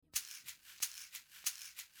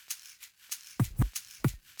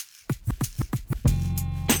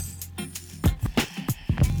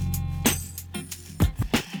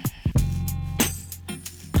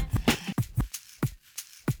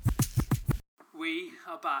We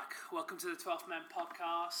are back. Welcome to the 12th Men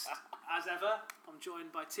podcast. As ever, I'm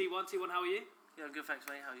joined by T1. T1, how are you? Yeah, I'm good, thanks,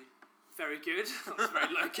 mate. How are you? Very good. That was very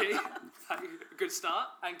low-key. Good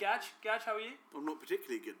start. And Gaj, how are you? I'm not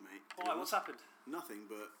particularly good, mate. Why? What's happened? Nothing,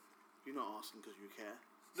 but you're not asking because you care.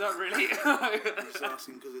 Not really. I'm just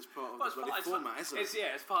asking because it's part of the bloody format, isn't it?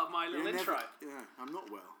 It's part of my little intro. Yeah, I'm not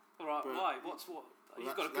well. All right, why? What?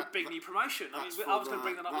 You've got a good big new promotion. I was going to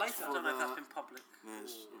bring that up later. I don't know if that's been public.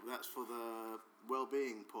 That's for the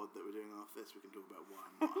well-being pod that we're doing after this. We can talk about why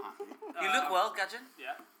I'm not happy. You look well, Gadget.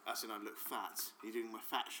 Yeah. As in, I look fat. Are you doing my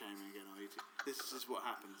fat shaming again? This is what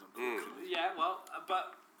happens, unfortunately. Yeah, well,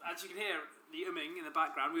 but as you can hear, the umming in the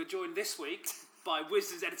background, we were joined this week by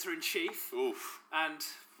Wisden's editor-in-chief. Oof. And,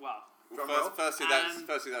 well... Firstly,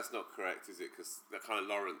 that's not correct, is it? Because that kind of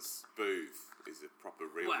Lawrence Booth is a proper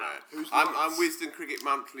real man. I'm Wisden Cricket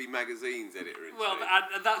Monthly magazine's editor-in-chief. Well,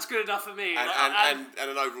 and that's good enough for me. And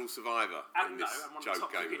an overall survivor in this I'm one joke of the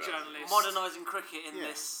top game. cricket journalists. Modernising cricket in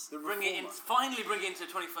this, finally bring it into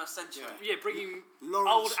the 21st century. Yeah, bringing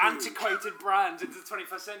Lawrence old antiquated brands into the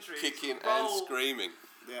 21st century. Kicking and screaming.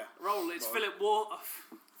 Yeah. It's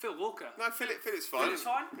Phil Walker. No, Philip's fine. Philip's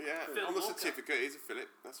fine? Yeah, Phil on the Walker. certificate is a Philip.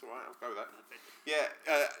 That's all right, I'll go with that.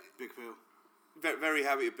 Yeah, Big Phil. very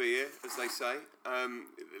happy to be here, as they say.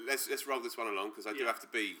 Let's roll this one along, because I do have to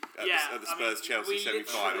be at the Spurs-Chelsea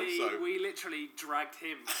semi-final. We literally dragged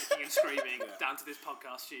him kicking and screaming down to this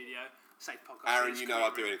podcast studio. Safe podcast. Aaron, you know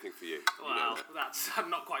I'll do anything for you. Well, that's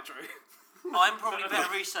not quite true. I'm probably better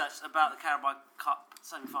researched about the Carabao Cup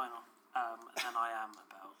semi-final than I am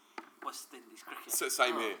about West Indies cricket. So,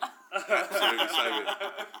 same here. Absolutely same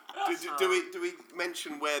here. Do we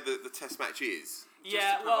mention where the test match is? Just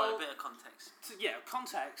to provide a bit of context.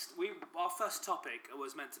 Context. Our first topic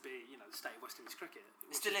was meant to be, the state of West Indies cricket.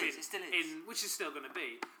 It still is. Which is still going to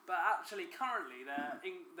be. But actually, currently,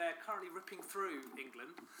 they're currently ripping through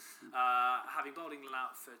England, having bowled England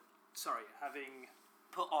out having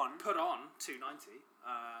put on 290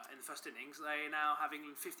 in the first innings. They now have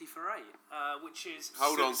England 50 for 8, which is...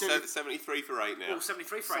 Hold on, 73 for 8 now. Well,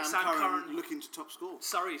 73 for 8. Sam Curran looking to top score.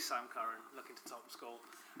 Sorry, Sam Curran looking to top score.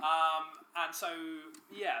 And so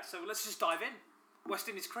let's just dive in. West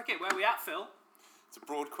Indies cricket, where are we at, Phil? It's a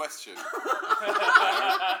broad question.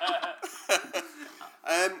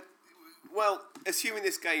 Well, assuming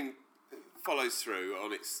this game follows through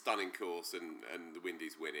on its stunning course and the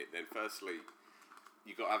Windies win it, then firstly,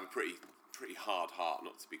 you've got to have a pretty hard heart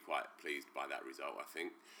not to be quite pleased by that result, I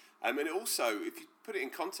think. And also, if you put it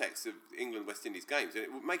in context of England-West Indies games,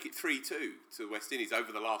 it would make it 3-2 to West Indies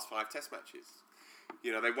over the last 5 Test matches.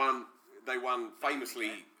 They won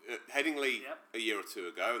famously at Headingley a year or two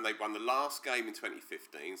ago, and they won the last game in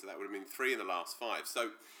 2015, so that would have been 3 in the last 5.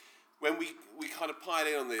 So when we kind of pile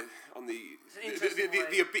in on the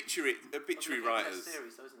obituary writers.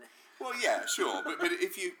 Series, though, isn't it? Well, yeah, sure, but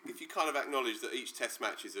if you kind of acknowledge that each Test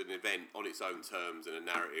match is an event on its own terms and a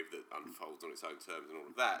narrative that unfolds on its own terms and all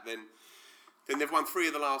of that, then they've won 3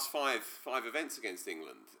 of the last 5 events against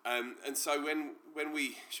England. And so when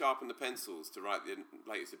we sharpen the pencils to write the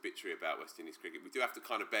latest obituary about West Indies cricket, we do have to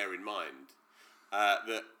kind of bear in mind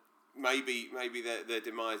that maybe their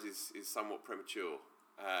demise is somewhat premature.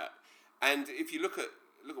 And if you look at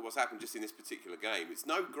what's happened just in this particular game, it's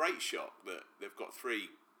no great shock that they've got 3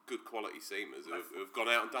 good quality seamers who have gone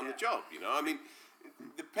out and done the job. I mean,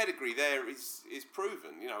 the pedigree there is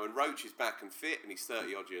proven. And Roach is back and fit, and he's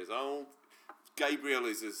 30 odd years old. Gabriel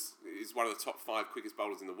is one of the top 5 quickest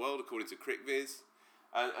bowlers in the world according to CricViz,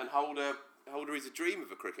 and Holder is a dream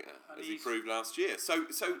of a cricketer, as he proved last year. So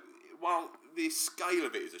while the scale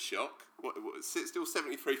of it is a shock, still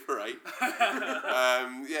 73 for 8.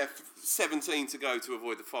 17 to go to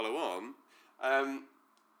avoid the follow on.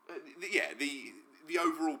 The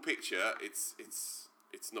overall picture, it's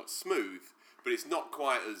not smooth, but it's not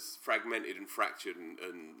quite as fragmented and fractured and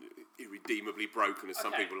irredeemably broken as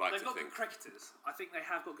some people like to think. They've got good cricketers. I think they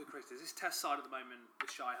have got good cricketers. This Test side at the moment with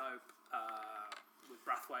Shai Hope, with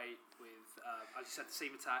Brathwaite, with, as you said, the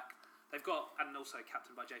seam attack. They've got, and also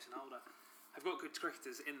captained by Jason Holder, have got good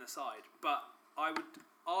cricketers in the side. But I would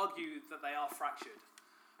argue that they are fractured.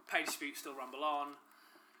 Pay disputes still rumble on.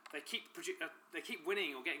 They keep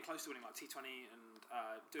winning or getting close to winning, like T20 and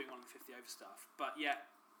doing 150 over stuff. But yet,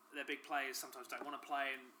 their big players sometimes don't want to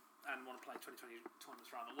play and want to play 2020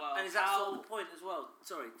 tournaments around the world. And is that sort of the point as well?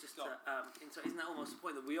 Sorry, just isn't that almost the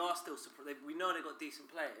point that we are still surprised? We know they've got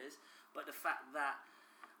decent players, but the fact that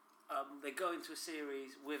they go into a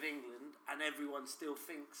series with England and everyone still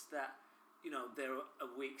thinks that they're a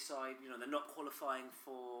weak side. They're not qualifying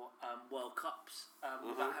for World Cups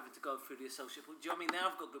without having to go through the associate. Do you know what I mean? They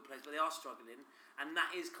have got good players, but they are struggling, and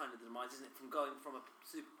that is kind of the demise, isn't it? From going from a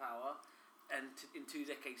superpower and in 2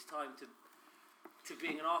 decades' time to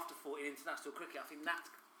being an afterthought in international cricket. I think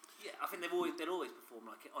they'll always perform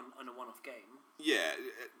like it on a one-off game. Yeah,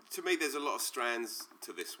 to me, there's a lot of strands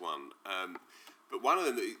to this one. But one of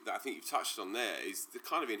them that I think you've touched on there is the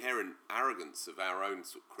kind of inherent arrogance of our own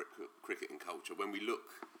sort of cricketing culture when we look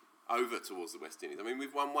over towards the West Indies. I mean,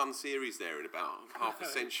 we've won one series there in about half a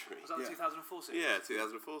century. Was that the 2004 series? Yeah,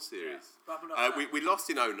 2004 series. Yeah. We lost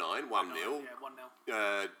in 09, 1-0. Yeah,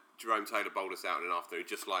 1-0. Jerome Taylor bowled us out in an afternoon,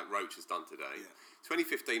 just like Roach has done today. Yeah.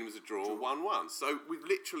 2015 was a draw, 1-1. So we've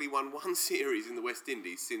literally won one series in the West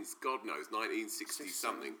Indies since, God knows,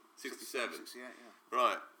 1960-something. 67. 68, yeah.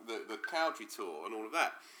 Right, the Cowdrey tour and all of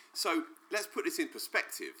that. So let's put this in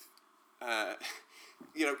perspective.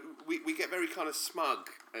 We get very kind of smug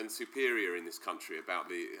and superior in this country about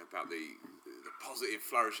the positive,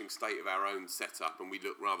 flourishing state of our own setup, and we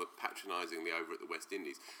look rather patronisingly over at the West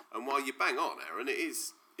Indies. And while you bang on, Aaron, it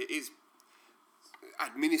is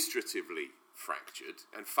administratively fractured,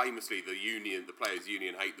 and famously the players'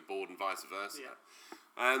 union hate the board, and vice versa.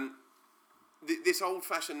 Yeah. This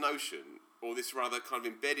old-fashioned notion, or this rather kind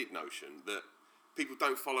of embedded notion, that people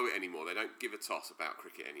don't follow it anymore, they don't give a toss about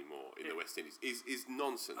cricket anymore in the West Indies, is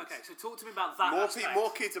nonsense. Okay, so talk to me about that aspect.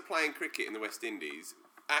 More kids are playing cricket in the West Indies,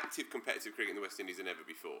 active competitive cricket in the West Indies than ever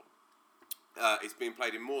before. It's being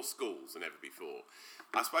played in more schools than ever before.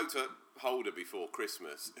 I spoke to Holder before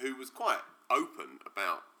Christmas, who was quite open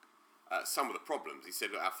about some of the problems. He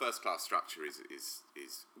said, look, our first-class structure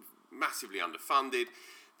is massively underfunded.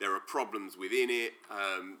 There are problems within it.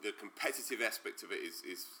 The competitive aspect of it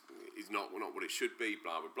is not what it should be,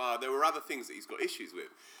 blah, blah, blah. There were other things that he's got issues with.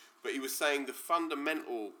 But he was saying the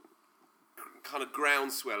fundamental kind of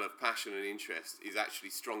groundswell of passion and interest is actually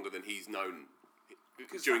stronger than he's known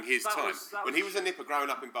during his time. When he was a nipper growing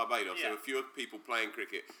up in Barbados, there were fewer people playing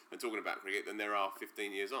cricket and talking about cricket than there are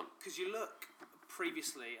 15 years on. Because you look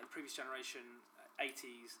previously, and the previous generation,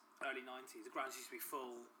 80s, early 90s, the grounds used to be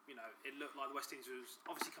full. It looked like the West Indies was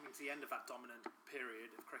obviously coming to the end of that dominant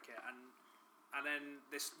period of cricket, and then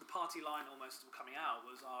the party line almost coming out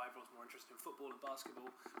was, everyone's more interested in football and basketball.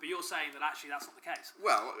 But you're saying that actually that's not the case.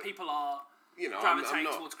 Well, people are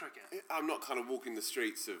gravitating towards cricket. I'm not kind of walking the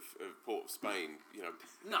streets of Port of Spain,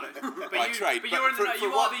 No, by trade. But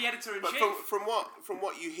you are the editor in chief. From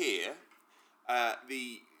what you hear,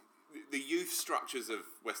 the youth structures of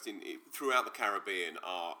West Indies throughout the Caribbean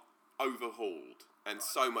are overhauled and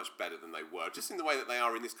so much better than they were, just in the way that they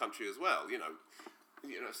are in this country as well.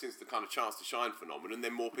 Since the kind of Chance to Shine phenomenon,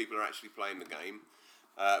 then more people are actually playing the game,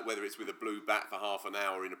 whether it's with a blue bat for half an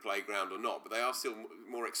hour in a playground or not. But they are still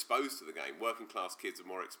more exposed to the game. Working class kids are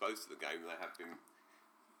more exposed to the game than they have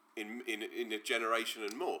been in a generation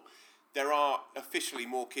and more. There are officially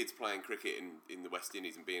more kids playing cricket in the West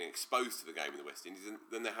Indies and being exposed to the game in the West Indies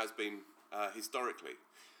than there has been historically.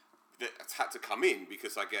 That's had to come in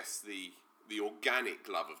because I guess the organic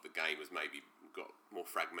love of the game has maybe got more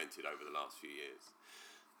fragmented over the last few years.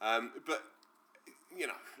 But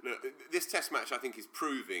look, this Test match I think is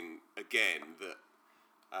proving again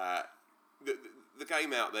that the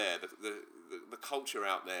game out there, the culture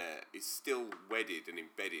out there is still wedded and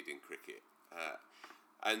embedded in cricket,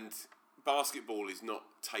 and basketball is not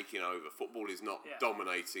taking over. Football is not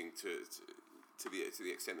dominating to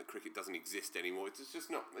the extent that cricket doesn't exist anymore. It's just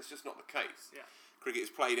not the case. Yeah. Cricket is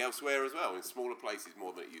played elsewhere as well, in smaller places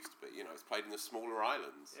more than it used to be. It's played in the smaller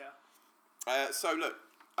islands. Yeah. So look,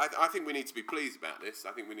 I think we need to be pleased about this.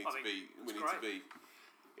 I think we need to be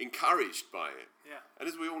encouraged by it. Yeah. And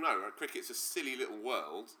as we all know, cricket's a silly little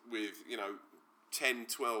world with 10,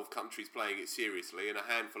 12 countries playing it seriously and a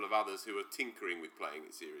handful of others who are tinkering with playing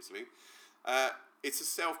it seriously. It's a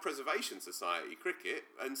self-preservation society, cricket,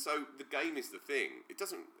 and so the game is the thing. It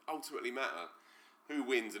doesn't ultimately matter who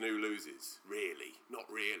wins and who loses, really, not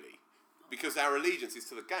really, because our allegiance is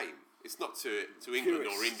to the game. It's not to England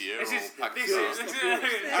or India or Pakistan.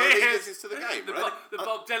 Our allegiance is to the game, right? The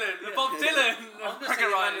Bob Dylan. I'm going to say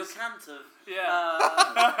Emmanuel Kant of...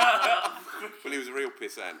 Well, he was a real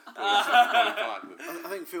pissant. I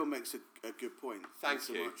think Phil makes a good point. Thank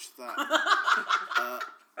you. Much that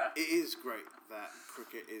it is great that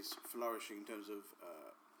cricket is flourishing in terms of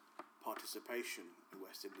participation in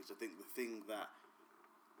West Indies. I think the thing that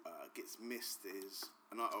gets missed is,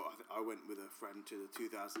 and I went with a friend to the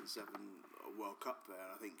 2007 World Cup there,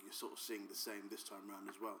 and I think you're sort of seeing the same this time round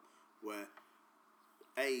as well, where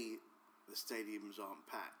the stadiums aren't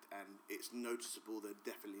packed, and it's noticeable they're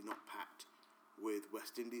definitely not packed with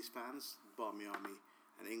West Indies fans, Barmy Army,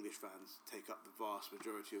 and English fans take up the vast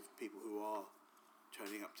majority of people who are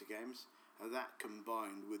turning up to games, and that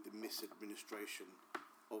combined with the misadministration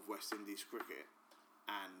of West Indies cricket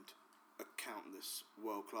and countless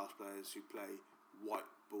world-class players who play white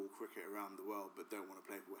ball cricket around the world but don't want to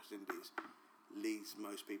play for West Indies, leads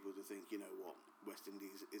most people to think, you know what, West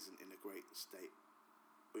Indies isn't in a great state.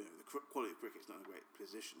 You know, the quality of cricket is not in a great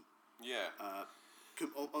position. Yeah.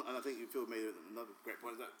 And I think Phil made another great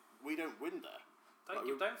point, is that we don't win there.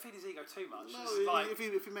 Don't feed his ego too much. No, It's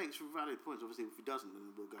if he makes valid points, obviously if he doesn't,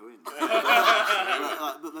 then we'll go in. But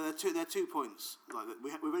there are 2 points. Like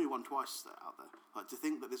we've only won twice out there. Like to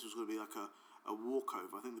think that this was going to be like a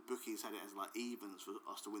walkover. I think the bookies had it as like evens for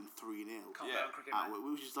us to win 3-0.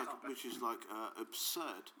 Which is like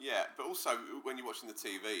absurd. Yeah, but also when you're watching the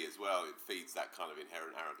TV as well, it feeds that kind of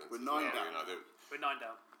inherent arrogance. We're 9 down. We're 9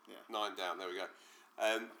 down. Yeah. 9 down. There we go.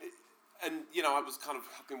 And you know, I've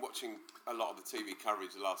been watching a lot of the TV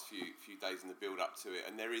coverage the last few days in the build up to it,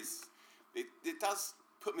 and it does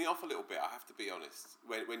put me off a little bit. I have to be honest.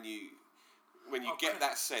 When you get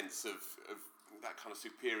that sense of that kind of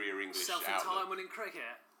superior English self-entitlement in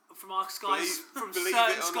cricket from our Sky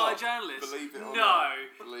journalists. Believe it or no, not.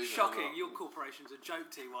 Believe it or shocking. not. Your corporation's a joke,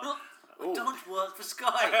 T1. I don't work for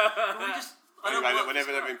Sky. Can we just? Anyway,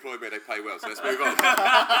 whenever they've employed me, they pay well. So let's move on.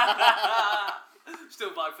 Still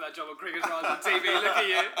vying for that job on Cricket Rise on TV. Look at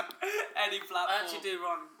you. Any platform. I actually do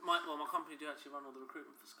run my company do actually run all the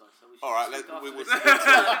recruitment for Sky. So we should. All right, we'll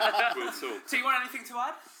talk. T1, anything to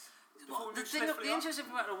add? Well, the interesting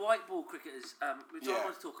thing about the white ball cricketers, which I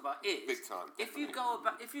want to talk about, is big time. If you go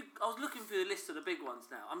about, I was looking through the list of the big ones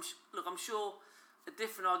now. I'm sure a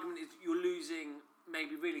different argument is you're losing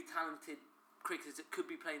maybe really talented cricketers that could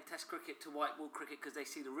be playing Test cricket to white ball cricket because they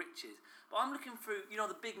see the riches. But I'm looking through,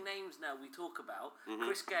 the big names now we talk about: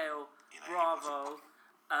 Chris Gale, Bravo.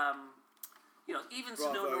 Even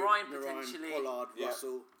Sunil Narayan potentially. Pollard,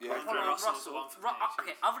 Russell. Yeah. Russell.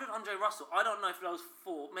 Okay, other than Andre Russell, I don't know if those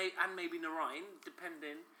 4, and maybe Narayan,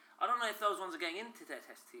 depending. I don't know if those ones are getting into their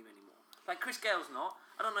Test team anymore. Like Chris Gale's not.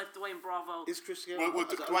 I don't know if Dwayne Bravo is. Chris Gale. Well,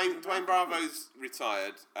 Dwayne Bravo's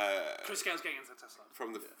retired. Chris Gale's getting into the Test side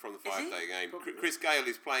from the 5-day game. Probably. Chris Gale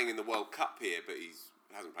is playing in the World Cup here, but he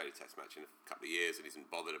hasn't played a Test match in a couple of years and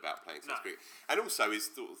isn't bothered about playing Test cricket. And also, he's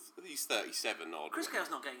 37 odd. Chris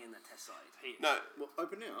Gale's not getting in that Test side. No. Well,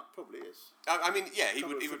 opening it up probably is. I mean, yeah, he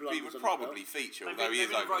would probably feature, although he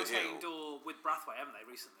is over the hill. They've been rotating door with Brathwaite, haven't they?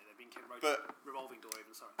 Recently, they've been revolving door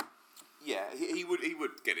even. Sorry. Yeah, he would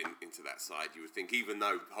get into that side. You would think, even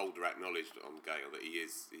though Holder acknowledged on Gale that he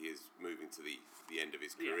is moving to the end of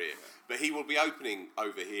his career, but he will be opening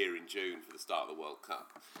over here in June for the start of the World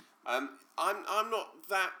Cup. I'm not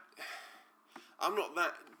that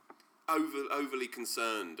overly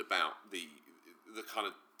concerned about the kind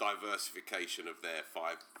of diversification of their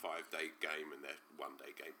five-day game and their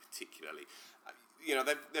 1-day game particularly.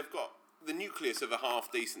 They've got the nucleus of a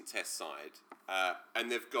half decent Test side,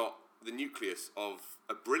 and they've got the nucleus of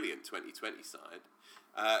a brilliant 2020 side.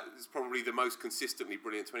 It's probably the most consistently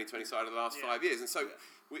brilliant 2020 side of the last 5 years. And so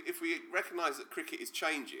if we recognise that cricket is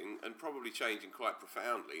changing, and probably changing quite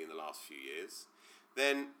profoundly in the last few years,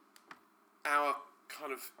 then our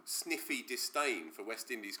kind of sniffy disdain for West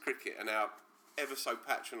Indies cricket and our ever so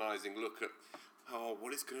patronising look at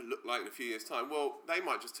what it's going to look like in a few years' time, well, they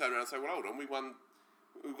might just turn around and say, well, hold on, we got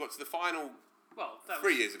to the final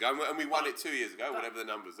 3 years ago, and we won it 2 years ago, whatever the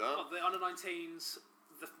numbers are. Well, the under-19s,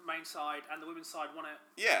 the main side and the women's side won it.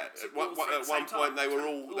 Yeah, at one point they were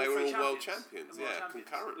all world champions.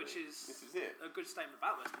 Concurrently. Which is it. A good statement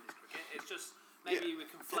about West Indies cricket. It's just maybe we're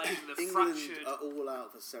conflating the England fractured. are all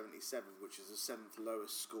out for 77, which is the 7th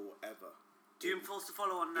lowest score ever. Do you enforce the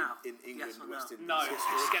follow on now? In England, yes West Indies. No,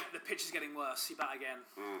 the pitch is getting worse. You bat again.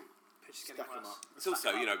 Pitch is getting worse. It's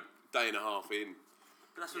also day and a half in.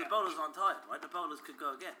 But that's when the bowlers aren't tired, right? The bowlers could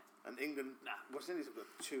go again. And England, West Indies have got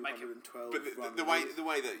 212. But the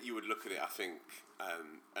way that you would look at it, I think,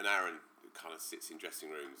 and Aaron kind of sits in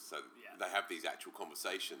dressing rooms, so they have these actual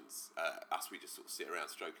conversations. We just sort of sit around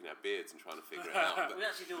stroking our beards and trying to figure it out. But, we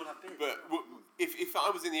actually do all have beards. But if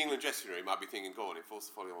I was in the England dressing room, I'd be thinking, go on, enforce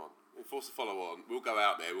the follow on. Enforce the follow on. We'll go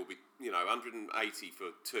out there. We'll be 180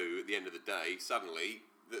 for 2 at the end of the day. Suddenly,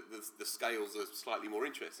 the scales are slightly more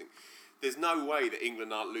interesting. There's no way that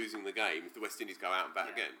England aren't losing the game if the West Indies go out and bat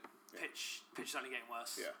again. Pitch is only getting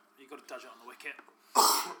worse. Yeah. You've got to dodge it on the wicket.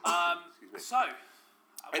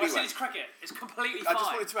 Anyway, West Indies cricket is completely fine. I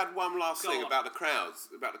just wanted to add one last thing about the crowds.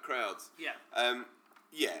 Yeah.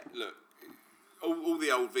 Look, all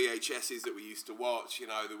the old VHSs that we used to watch,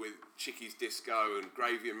 with Chicky's Disco and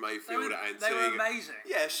Gravy and Mayfield at Antigua. They were amazing.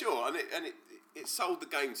 Yeah, sure. And it sold the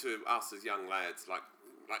game to us as young lads like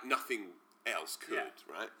nothing else could,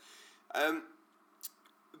 right?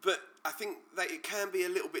 But I think that it can be a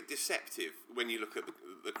little bit deceptive when you look at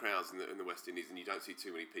the crowds in the West Indies and you don't see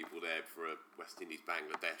too many people there for a West Indies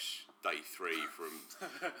Bangladesh day 3 from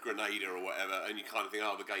Grenada or whatever, and you kind of think,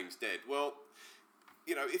 oh, the game's dead. Well,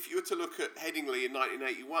 you know, if you were to look at Headingley in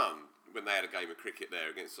 1981 when they had a game of cricket there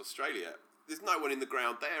against Australia, there's no one in the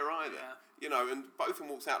ground there either. Yeah. You know, and both of them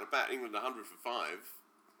walks out to bat, England 100 for 5,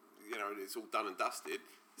 you know, and it's all done and dusted.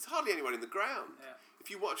 There's hardly anyone in the ground. Yeah. If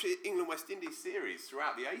you watch England-West Indies series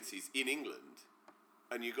throughout the 80s in England,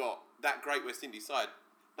 and you got that great West Indies side,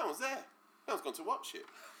 no one's there. No one's gone to watch it.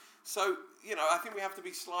 So, you know, I think we have to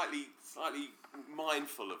be slightly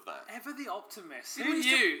mindful of that. Ever the optimist. Who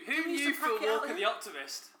knew Phil Walker the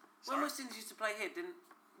optimist? When West Indies used to play here, didn't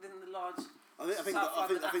the large... I think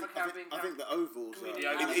the ovals in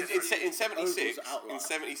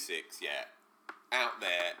 76, yeah, out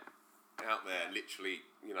there, literally,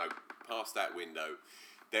 you know, past that window,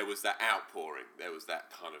 there was that outpouring. There was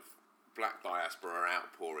that kind of black diaspora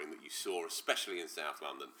outpouring that you saw, especially in South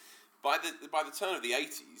London. By the turn of the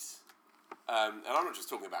 80s, and I'm not just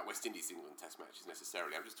talking about West Indies England Test matches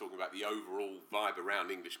necessarily. I'm just talking about the overall vibe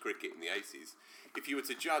around English cricket in the 80s. If you were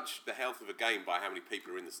to judge the health of a game by how many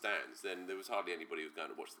people are in the stands, then there was hardly anybody who was going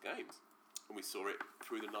to watch the games, and we saw it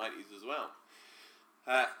through the 90s as well.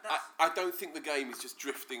 I don't think the game is just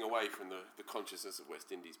drifting away from the consciousness of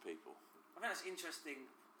West Indies people. I think that's an interesting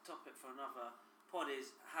topic for another pod,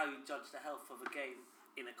 is how you judge the health of a game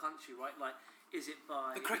in a country, right? Like, is it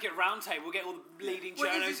by... The Cricket Roundtable, we'll get all the leading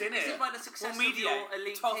journos in it. Is it by the success of your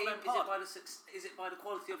elite team? Is it by the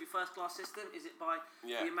quality of your first-class system? Is it by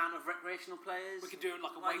the amount of recreational players? We could do it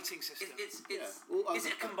like a weighting system. Is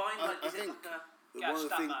it combined?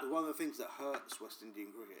 One of the things that hurts West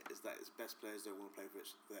Indian cricket is that its best players don't want to play for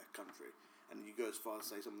their country. And you go as far as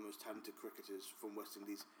say some of the most talented cricketers from West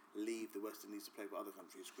Indies leave the West Indies to play for other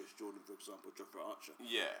countries. Chris Jordan, for example, Jofra Archer.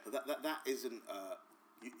 Yeah. But that isn't...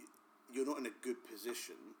 you're not in a good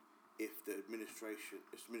position if the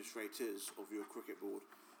administrators of your cricket board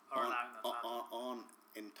aren't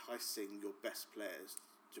enticing your best players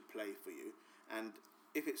to play for you. And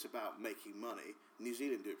if it's about making money, New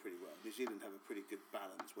Zealand do it pretty well. New Zealand have a pretty good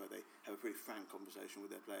balance where they have a pretty frank conversation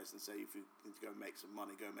with their players and say, if you need to go make some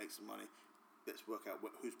money, go make some money. Let's work out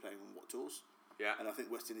who's playing on what tours. Yeah. And I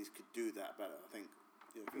think West Indies could do that better. I think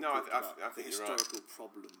I think the historical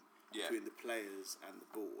problem between the players and the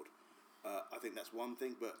board. I think that's one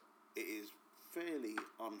thing, but it is fairly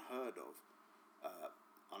unheard of,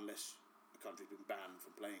 unless a country's been banned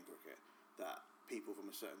from playing cricket, that people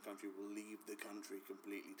from a certain country will leave the country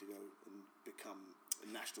completely to go and become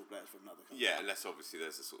national players for another country. Yeah, unless obviously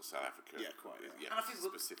there's a sort of South Africa. Yeah, quite. Yeah. And I think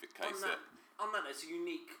specific case there. On that, it's a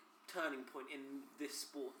unique turning point in this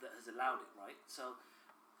sport that has allowed it, right? So,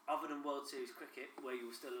 other than World Series cricket, where you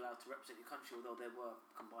were still allowed to represent your country, although there were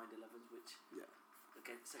combined 11s, which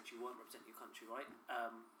again essentially weren't representing your country, right?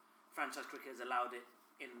 Franchise cricket has allowed it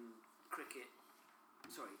in cricket.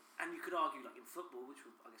 Sorry, and you could argue like in football, which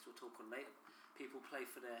I guess we'll talk on later. People play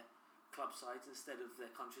for their club sides instead of their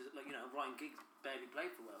countries. Like, you know, Ryan Giggs barely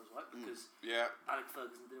played for Wales, right? Because Alex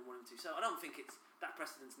Ferguson didn't want him to. So I don't think that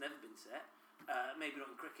precedent's never been set. Maybe not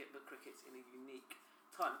in cricket, but cricket's in a unique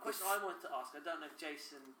time. The question I wanted to ask, I don't know if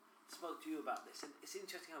Jason spoke to you about this, and it's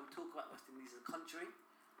interesting how we talk about West Indies as a country.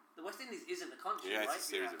 The West Indies isn't a country, right? It's a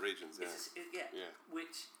series of regions,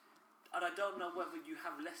 Which, and I don't know whether you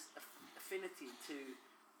have less affinity to...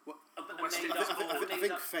 I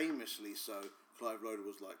think famously so, Clive Loader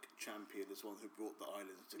was like champion as one who brought the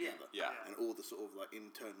islands together. And all the sort of like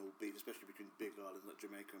internal beef, especially between big islands like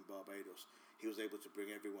Jamaica and Barbados, he was able to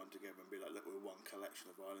bring everyone together and be like, look, we're one collection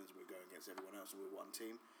of islands and we're going against everyone else and we're one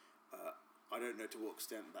team. I don't know to what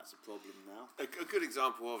extent that's a problem now. A good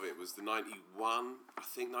example of it was the 91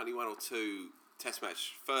 or 2 Test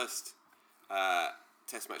match, first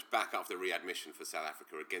Test match back after readmission for South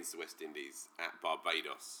Africa against the West Indies at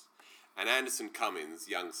Barbados. And Anderson Cummins,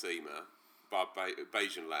 young seamer,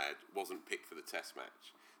 Barbadian lad, wasn't picked for the Test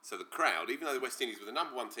match. So the crowd, even though the West Indies were the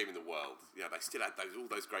number 1 team in the world, they still had all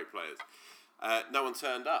those great players. No one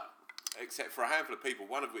turned up, except for a handful of people,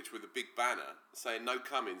 one of which with a big banner saying "No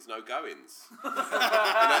Cummins, no goings,"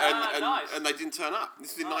 and they didn't turn up.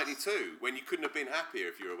 This was in '92, when you couldn't have been happier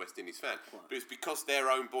if you were a West Indies fan. But it's because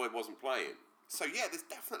their own boy wasn't playing. So there's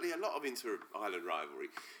definitely a lot of inter-island rivalry.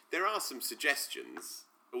 There are some suggestions,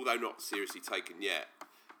 although not seriously taken yet,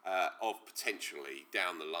 of potentially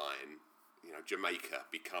down the line, Jamaica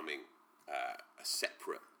becoming a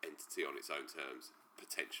separate entity on its own terms,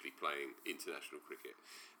 potentially playing international cricket.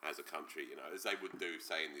 as a country, as they would do,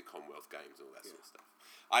 say, in the Commonwealth Games and all that sort of stuff.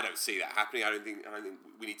 I don't see that happening. I don't think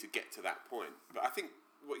we need to get to that point. But I think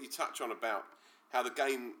what you touch on about how the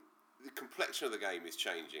complexion of the game is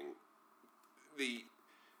changing, the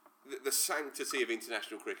sanctity of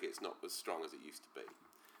international cricket is not as strong as it used to be.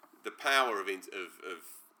 The power of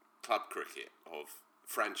club cricket, of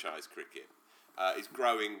franchise cricket, is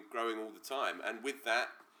growing all the time. And with that,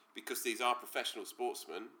 because these are professional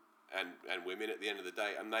sportsmen and women at the end of the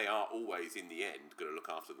day, and they are always, in the end, going to look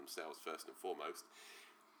after themselves first and foremost,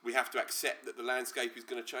 we have to accept that the landscape is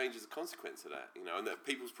going to change as a consequence of that, and that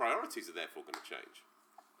people's priorities are therefore going to change.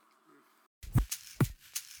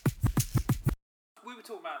 We were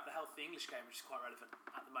talking about the health of the English game, which is quite relevant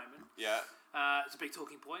at the moment. Yeah. It's a big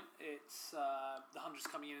talking point. It's the 100's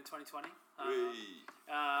coming in 2020.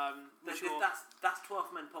 That's 12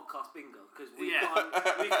 Men podcast bingo, because we can't have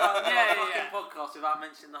a fucking podcast without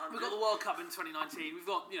mentioning the 100. We've got the World Cup in 2019. We've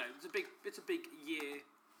got it's a big year.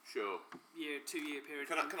 Sure. 2-year period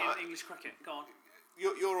in English cricket. Go on.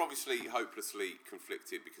 You're obviously hopelessly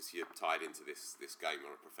conflicted because you're tied into this game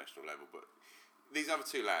on a professional level, but these other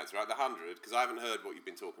two lads, right, the 100, because I haven't heard what you've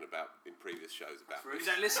been talking about in previous shows about You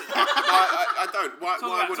don't listen. No, I don't. Why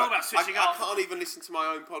would talk about switching I off. can't even listen to my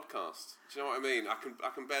own podcast. Do you know what I mean? I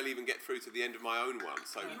can barely even get through to the end of my own one.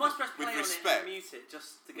 So you must press play with on respect, it and mute it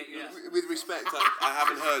just to get you. With respect, I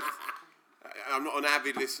haven't heard. I'm not an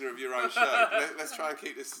avid listener of your own show. Let's try and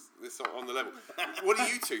keep this on the level. What do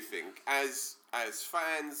you two think as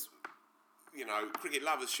fans? Cricket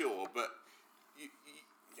lovers, sure, but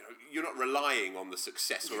you're not relying on the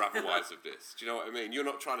success or otherwise of this. Do you know what I mean? You're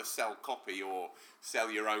not trying to sell copy or sell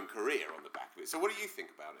your own career on the back of it. So what do you think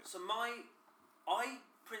about it? So I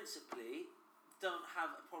principally don't have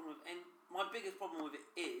a problem with any. My biggest problem with it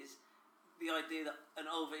is the idea that an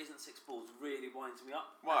over isn't 6 balls really winds me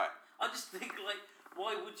up. Why? I just think,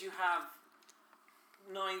 why would you have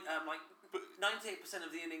 98%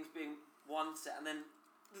 of the innings being one set, and then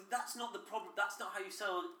that's not the problem. That's not how you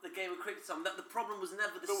sell the game of cricket. The problem was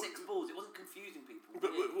never the 6 balls. It wasn't confusing people. But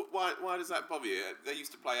why does that bother you? They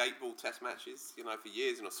used to play 8-ball Test matches, for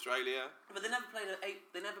years in Australia. But they never played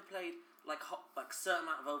They never played like certain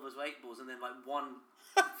amount of overs with 8 balls, and then one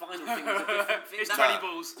final thing was a different thing. It's 20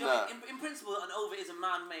 balls. In principle, an over is a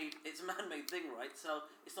man-made thing, right? So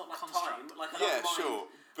it's not like Construct. time. Like, I don't mind sure.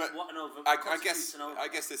 But what an over I constitutes an over.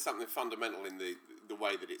 guess there's something fundamental in the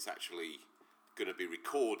way that it's actually going to be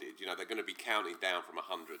recorded. They're going to be counting down from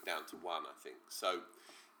 100 down to 1, I think. So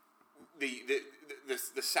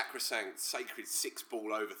the sacrosanct, sacred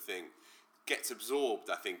 6-ball over thing gets absorbed,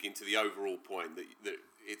 I think, into the overall point that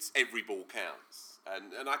it's every ball counts.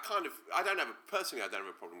 And I don't have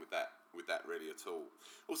a problem with that really at all.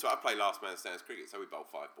 Also, I play last man stands cricket, so we bowl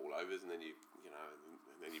 5-ball overs, and then you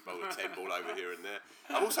bowl a 10-ball over here and there.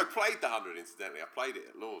 I've also played the 100, incidentally. I played it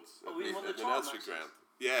at Lords at the nursery ground.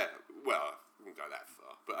 Yeah, well, I wouldn't go that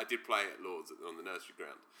far, but I did play at Lords on the nursery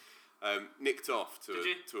ground. Nicked off to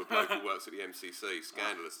a bloke who works at the MCC.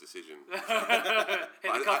 Scandalous decision. Hit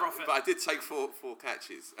the cover off it. But I did take four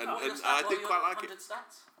catches, and I did quite like it.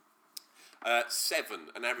 Stats? 7,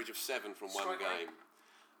 an average of 7 from one game.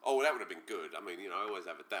 Oh, well, that would have been good. I mean, I always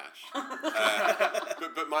have a dash.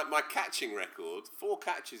 But my catching record, 4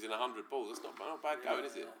 catches in 100 balls. That's not bad going,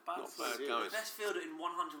 is it? Not bad going. Best fielder in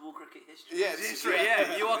 100-ball cricket history. Yeah, history.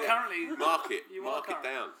 Yeah, you are currently mark it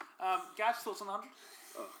down. Gaz, thoughts on the 100?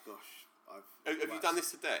 Oh gosh, have you done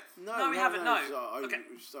this to death? No, we haven't. No. I Okay.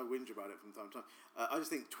 whinge about it from time to time. I just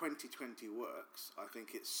think 2020 works. I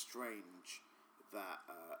think it's strange that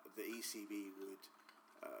the ECB would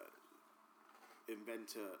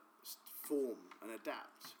invent form and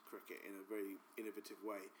adapt cricket in a very innovative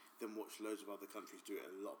way than watch loads of other countries do it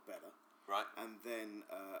a lot better. Right. And then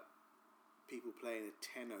people play in a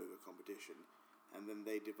 10-over competition, and then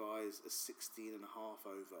they devise a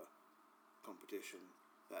 16.5-over competition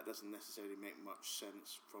that doesn't necessarily make much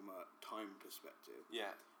sense from a time perspective.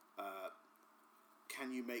 Yeah.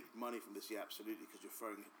 Can you make money from this? Yeah, absolutely, because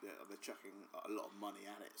they're chucking a lot of money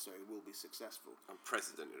at it, so it will be successful.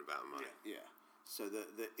 Unprecedented amount of money. Yeah. So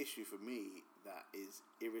the issue for me that is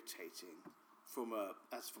irritating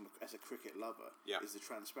as a cricket lover is the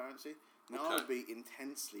transparency. Now I would be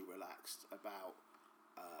intensely relaxed about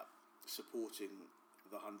supporting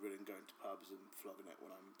the 100 and going to pubs and flogging it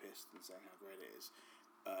when I'm pissed and saying how great it is.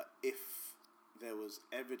 If there was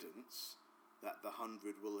evidence that the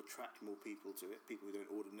 100 will attract more people to it, people who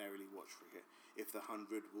don't ordinarily watch cricket, if the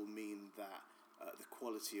 100 will mean that the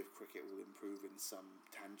quality of cricket will improve in some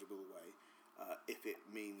tangible way, if it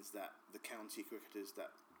means that the county cricketers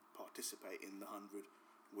that participate in the 100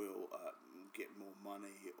 will get more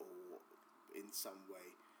money or in some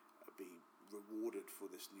way rewarded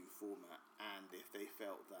for this new format, and if they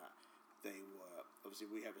felt that they were, obviously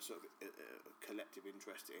we have a sort of a collective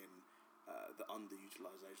interest in the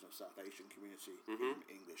underutilisation of South Asian community in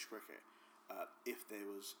English cricket. If there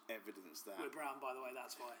was evidence that... We're brown, by the way,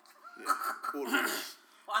 that's why. Yeah, all of us.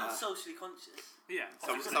 Well, I'm socially conscious. Yeah.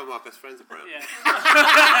 Some of my best friends are brown. Yeah.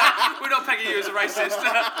 We're not pegging you as a racist.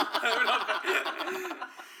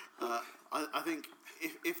 I think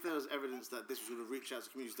if there was evidence that this was going to reach out to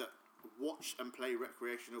communities that watch and play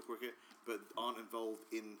recreational cricket but aren't involved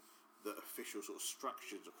in the official sort of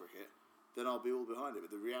structures of cricket, then I'll be all behind it.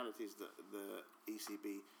 But the reality is that the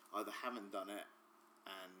ECB either haven't done it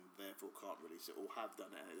and therefore can't release it, or have done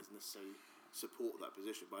it and it doesn't necessarily support that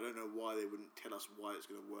position. But I don't know why they wouldn't tell us why it's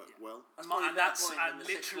going to work well. And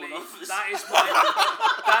literally, that is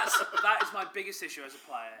my biggest issue as a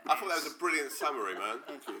player. I thought that was a brilliant summary, man.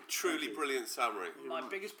 Thank you. Truly brilliant summary. My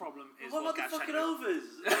biggest problem is what about the fucking overs?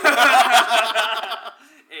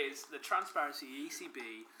 is the transparency of the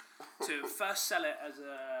ECB to first sell it as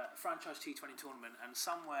a franchise T20 tournament, and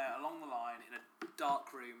somewhere along the line in a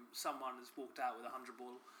dark room someone has walked out with a 100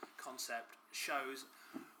 ball concept. Shows,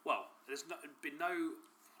 well, there's been no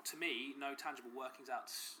tangible workings out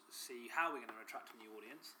to see how we're going to attract a new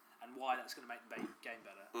audience and why that's going to make the game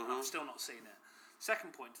better. I've still not seen it.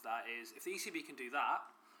 Second point to that is, if the ECB can do that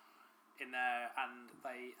in there and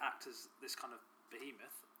they act as this kind of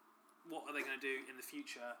behemoth, what are they going to do in the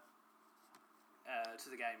future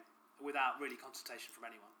to the game without really consultation from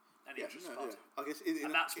anyone? Any interested party? I guess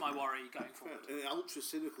and that's my worry going forward. In an ultra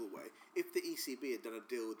cynical way, if the ECB had done a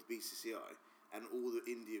deal with the BCCI and all the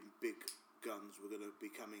Indian big guns were going to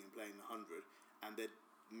be coming and playing the 100, and they'd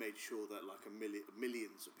made sure that like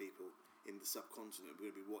millions of people in the subcontinent were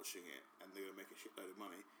going to be watching it and they're going to make a shitload of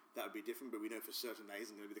money, that would be different. But we know for certain that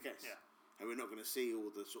isn't going to be the case. Yeah. And we're not going to see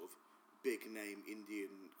all the sort of big name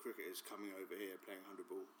Indian cricketers coming over here playing 100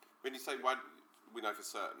 ball. When you say why, we know for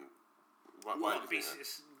certain. Why do you think that?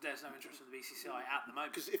 There's no interest in the BCCI at the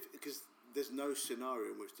moment. Because there's no scenario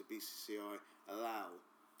in which the BCCI allow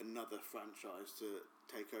another franchise to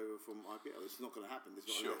take over from IPL. It's not going to happen. There's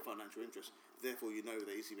not any financial interest. Therefore, you know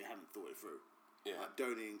the ECB haven't thought it through. Yeah. Like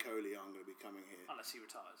Dhoni and Kohli aren't going to be coming here Unless he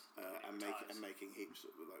retires. and making heaps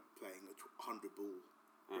of like playing a 100 ball.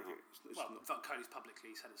 Cricket. Kohli's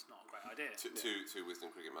publicly said it's not a great idea. To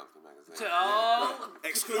Wisden Cricket Monthly magazine.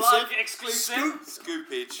 Exclusive.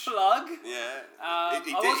 Scoopage. Plug. Yeah. I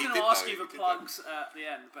was going to ask you for plugs at the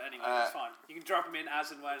end, but anyway, it's fine. You can drop them in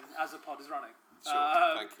as and when as the pod is running. Sure.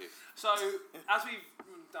 Thank you. So as we've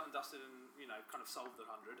done and dusted and kind of solved the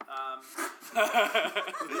 100,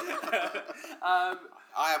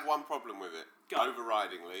 I have one problem with it. Go.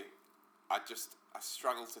 Overridingly, I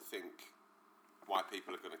struggle to think why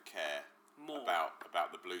people are going to care more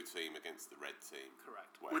about the blue team against the red team.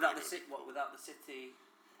 Correct. Without the city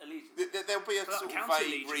allegiance. There'll be a Without sort of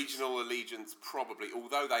vague regional allegiance, probably.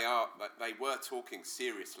 Although they were talking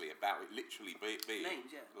seriously about it, literally being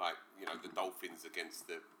names, yeah. Like the Dolphins against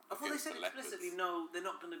the. I thought they said Leopards. explicitly no, they're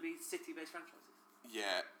not going to be city-based franchises.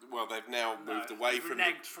 Yeah, well, they've now moved away from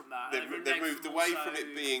reneged from that. They've moved away from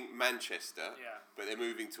it being Manchester, Yeah. but they're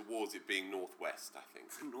moving towards it being Northwest, I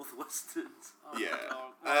think. Northwesterns. Yeah.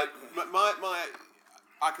 God.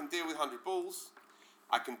 I can deal with 100 balls.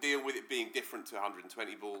 I can deal with it being different to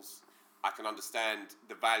 120 balls. I can understand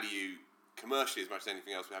the value commercially as much as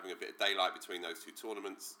anything else. We're having a bit of daylight between those two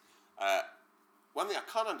tournaments. One thing I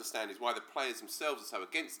can't understand is why the players themselves are so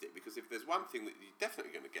against it, because if there's one thing that you're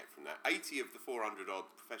definitely going to get from that, 80 of the 400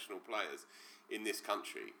 odd professional players in this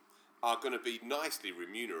country are going to be nicely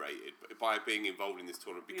remunerated by being involved in this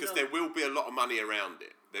tournament, because there will be a lot of money around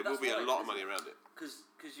it. There will be a lot of money around it. Because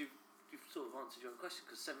you've sort of answered your own question,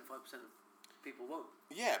 because 75% of people won't.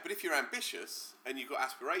 Yeah, but if you're ambitious and you've got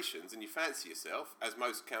aspirations and you fancy yourself, as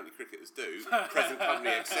most county cricketers do, present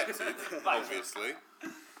company accepted, obviously,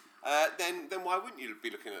 then why wouldn't you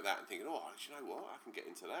be looking at that and thinking, do you know what, I can get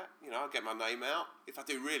into that. I'll get my name out. If I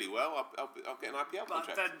do really well, I'll get an IPL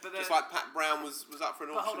contract. Just like Pat Brown was up for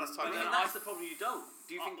an auction this time. But that's the problem. You don't.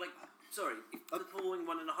 Do you think if Liverpool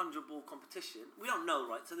won an 100 ball competition, we don't know,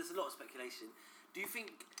 right? So there's a lot of speculation. Do you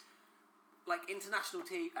think, like international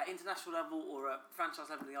level or at franchise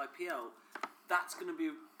level in the IPL, that's going to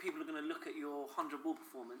be, people are going to look at your 100 ball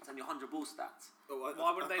performance and your 100 ball stats?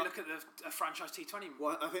 Why would they look at a franchise T20?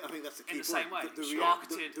 Well, I think that's the key in the same way.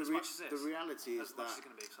 Marketed as much as this. The reality is that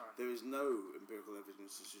there is no empirical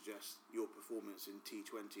evidence to suggest your performance in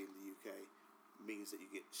T20 in the UK means that you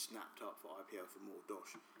get snapped up for IPL for more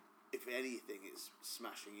dosh. If anything, it's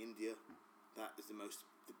smashing India. That is the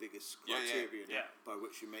biggest criterion by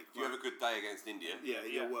which you make money. You have a good day against India. Yeah,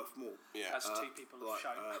 you're worth more. Yeah. As two people have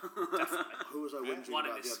shown. Definitely. who was I whinging One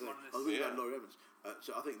in about the this, other one day? in I was this. whinging about Laurie Evans.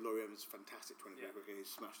 So I think Laurie Evans is fantastic 20 Yeah. cricket.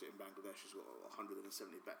 He's smashed it in Bangladesh. He's got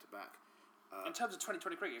 170 back to back. In terms of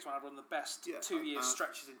 2020 cricket, it's one of the best 2 year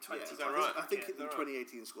stretches in 20. Yeah, that right? I think in Is that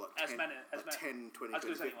 2018 it's got 10, 10 20,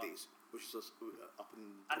 20, 50s, which is up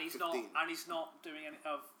in and he's 15. not doing any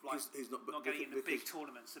of He's not, not getting into big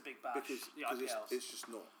tournaments, the big bash, because the IPLs. it's just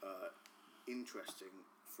not interesting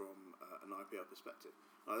from an IPL perspective.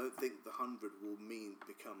 I don't think the 100 will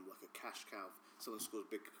become like a cash cow. Someone scores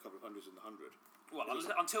a couple of hundreds in the 100. Well,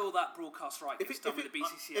 until that broadcast right gets done with the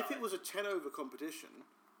BCCI. If it was a 10 over competition,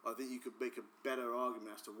 I think you could make a better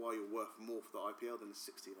argument as to why you're worth more for the IPL than a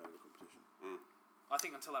 16 over competition. I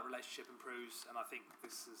think until that relationship improves, and I think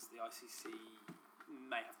this is the ICC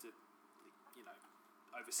may have to,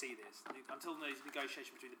 oversee this until there's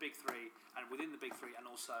negotiation between the big three and within the big three, and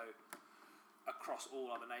also across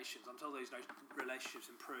all other nations. Until those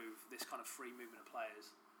relationships improve, this kind of free movement of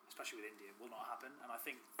players, especially with India, will not happen. And I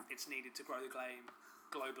think it's needed to grow the game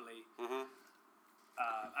globally.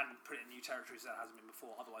 And put it in new territories that hasn't been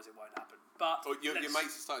before. Otherwise, it won't happen. But your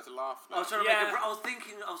mates are starting to laugh now. I was trying to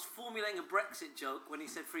I was formulating a Brexit joke when he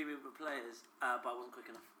said free movement players, but I wasn't quick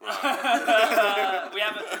enough. We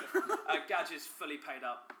have Gadge is fully paid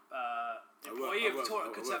up employee of the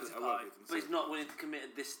Conservative Party, but he's not willing to commit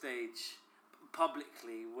at this stage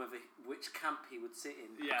publicly which camp he would sit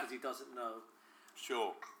in because he doesn't know.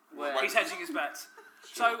 Sure. He's hedging his bets.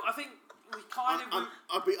 Sure. So I think we kind of.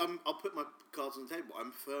 I'll put my cards on the table.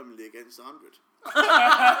 I'm firmly against 100.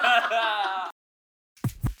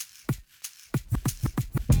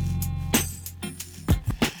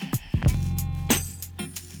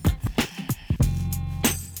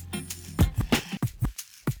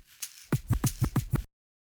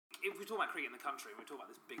 If we talk about cricket in the country, we talk about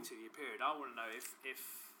this big 2 year period. I want to know if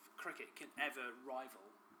cricket can ever rival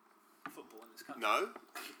football in this country. No.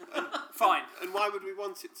 Fine. And why would we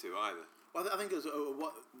want it to either? Well, I think as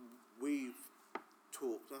what we've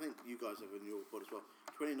talked, I think you guys have in your report as well.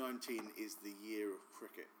 2019 is the year of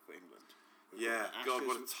cricket for England. God,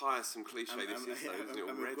 what a tiresome cliche this is, though, isn't it,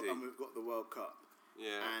 already? And we've got the World Cup.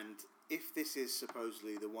 Yeah. And if this is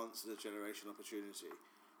supposedly the once-in-a-generation opportunity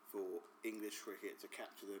for English cricket to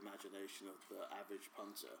capture the imagination of the average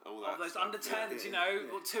punter. Those under 10s,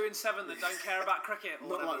 2 in 7 that don't care about cricket. Or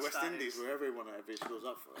not like West Indies, where everyone at every school's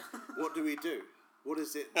up for it. What do we do? What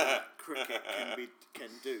is it that cricket can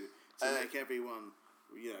do to make everyone,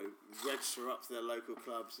 register up to their local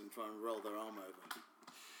clubs and try and roll their arm over?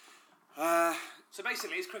 So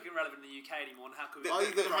basically, is cricket relevant in the UK anymore? And how can we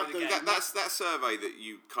that survey that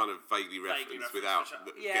you kind of vaguely referenced without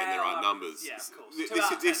getting the right numbers. Yeah, of course.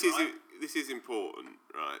 This is important,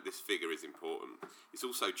 right? This figure is important. It's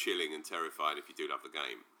also chilling and terrifying if you do love the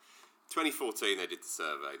game. 2014, they did the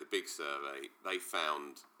survey, the big survey. They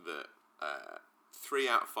found that 3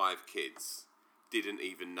 out of 5 kids didn't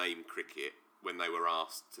even name cricket when they were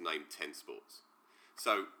asked to name 10 sports.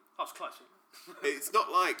 So that's close. It's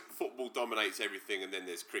not like football dominates everything and then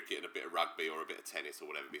there's cricket and a bit of rugby or a bit of tennis or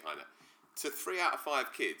whatever behind that. To 3 out of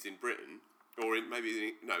 5 kids in Britain, or in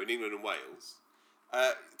England and Wales,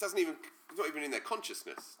 it's not even in their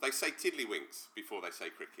consciousness. They say tiddlywinks before they say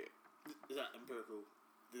cricket. Is that empirical?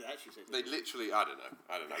 Did they actually say tiddlywinks? They literally, I don't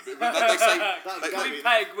know. But they say...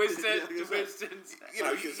 Wisden.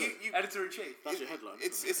 Editor-in-chief. That's your headline.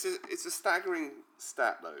 It's a staggering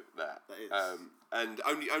stat, though, that is. And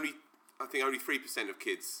I think only 3% of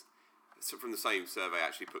kids from the same survey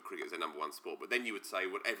actually put cricket as their number one sport. But then you would say,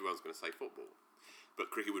 well, everyone's going to say football.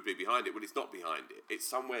 But cricket would be behind it. Well, it's not behind it. It's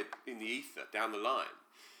somewhere in the ether, down the line.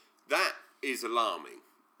 That is alarming.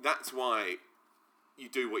 That's why you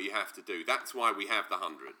do what you have to do. That's why we have the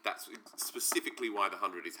 100. That's specifically why the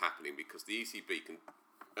 100 is happening, because the ECB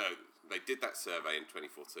they did that survey in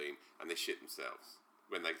 2014 and they shit themselves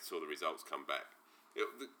when they saw the results come back.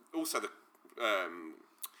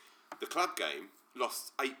 The club game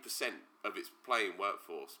lost 8% of its playing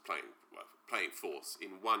force in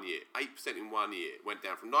 1 year. 8% in 1 year. Went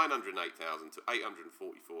down from 908,000 to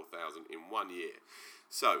 844,000 in 1 year.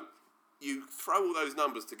 So you throw all those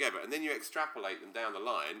numbers together and then you extrapolate them down the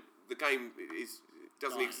line. The game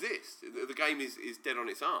doesn't exist. The game is dead on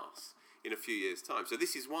its arse in a few years' time. So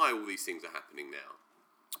this is why all these things are happening now.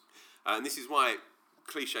 And this is why,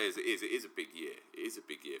 cliche as it is a big year. It is a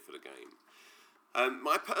big year for the game.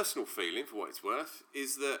 My personal feeling, for what it's worth,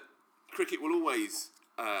 is that cricket will always,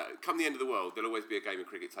 come the end of the world, there'll always be a game of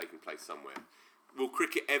cricket taking place somewhere. Will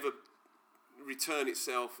cricket ever return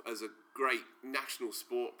itself as a great national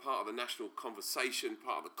sport, part of the national conversation,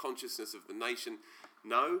 part of the consciousness of the nation?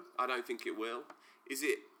 No, I don't think it will. Is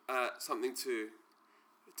it something to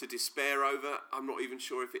to despair over. I'm not even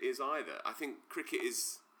sure if it is either. I think cricket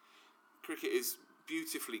is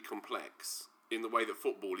beautifully complex in the way that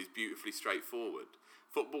football is beautifully straightforward.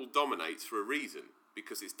 Football dominates for a reason,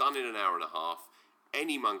 because it's done in an hour and a half.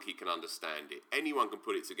 Any monkey can understand it. Anyone can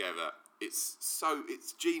put it together. It's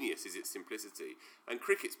genius is its simplicity, and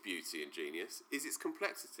cricket's beauty and genius is its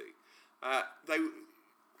complexity.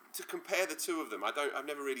 To compare the two of them, I've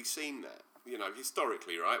never really seen that.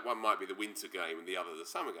 Historically, right? One might be the winter game and the other the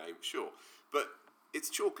summer game, sure. But it's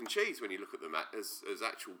chalk and cheese when you look at them as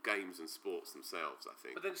actual games and sports themselves, I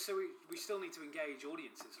think. But then, so we still need to engage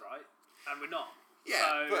audiences, right? And we're not.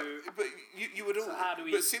 Yeah, but you would all. So how do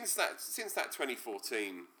we? But since that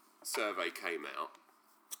 2014 survey came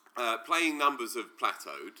out, playing numbers have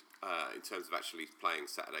plateaued in terms of actually playing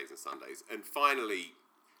Saturdays and Sundays, and finally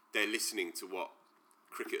they're listening to what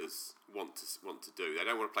cricketers want to do. They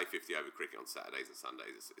don't want to play 50 over cricket on Saturdays and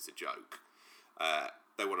Sundays. It's a joke.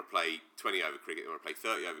 They want to play 20 over cricket. They want to play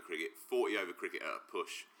 30 over cricket, 40 over cricket at a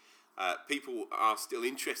push. People are still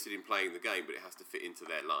interested in playing the game, but it has to fit into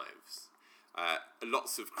their lives.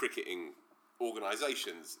 Lots of cricketing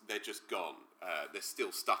organisations, they're just gone. They're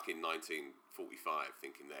still stuck in 1945,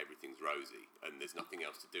 thinking that everything's rosy and there's nothing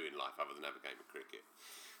else to do in life other than have a game of cricket.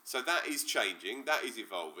 So that is changing. That is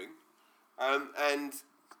evolving. And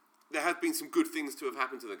there have been some good things to have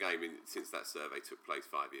happened to the game since that survey took place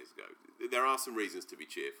 5 years ago. There are some reasons to be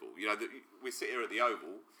cheerful. We sit here at the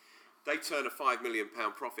Oval. They turn a £5 million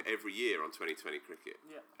profit every year on 2020 cricket.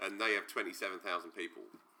 Yeah. And they have 27,000 people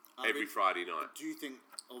every Friday night. Do you think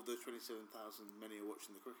of the 27,000, many are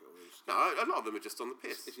watching the cricket? Or no, a lot of them are just on the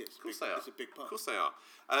piss. Of course they are. It's a big part. Of course they are.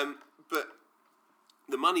 But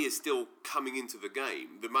the money is still coming into the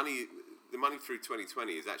game. The money through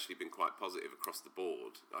 2020 has actually been quite positive across the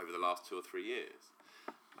board over the last 2 or 3 years.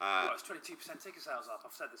 It's 22% ticket sales up.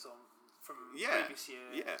 I've said this on from previous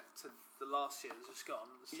year to the last year that's just gone.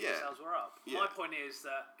 The ticket sales were up. My point is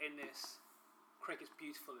that in this, cricket's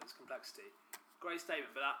beautiful in its complexity. Great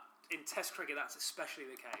statement, but in Test cricket, that's especially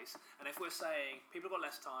the case. And if we're saying people have got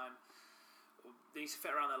less time, they need to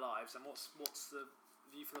fit around their lives, then what's the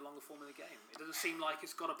view for the longer form of the game? It doesn't seem like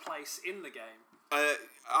it's got a place in the game.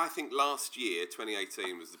 I think last year,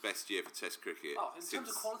 2018, was the best year for Test cricket. Oh, in terms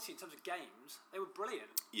of quality, in terms of games, they were brilliant.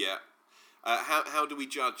 Yeah. How do we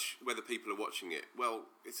judge whether people are watching it? Well,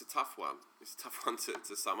 it's a tough one. It's a tough one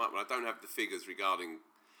to sum up. And I don't have the figures regarding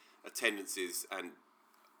attendances and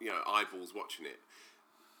eyeballs watching it.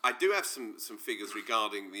 I do have some figures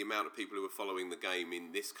regarding the amount of people who were following the game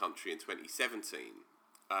in this country in 2017,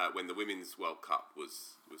 when the Women's World Cup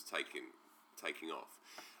was taking off,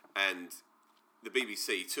 and the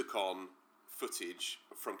BBC took on footage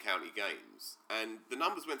from county games, and the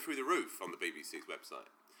numbers went through the roof on the BBC's website.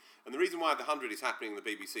 And the reason why the 100 is happening, the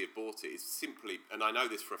BBC have bought it, is simply, and I know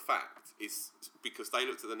this for a fact, is because they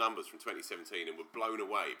looked at the numbers from 2017 and were blown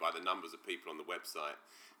away by the numbers of people on the website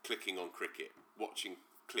clicking on cricket, watching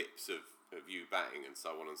clips of you batting, and so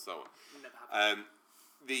on and so on. Never happened.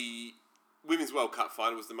 The Women's World Cup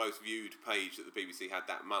final was the most viewed page that the BBC had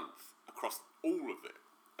that month across all of it.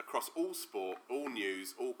 Across all sport, all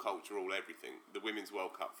news, all culture, all everything. The Women's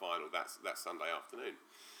World Cup final, that's Sunday afternoon.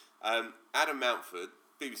 Adam Mountford,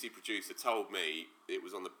 BBC producer, told me it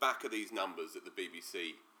was on the back of these numbers that the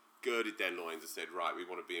BBC girded their loins and said, right, we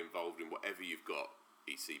want to be involved in whatever you've got,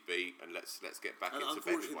 ECB, and let's get back into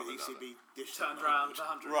bed with one another. ECB turned around to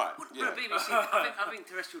 100. Right. But BBC, I think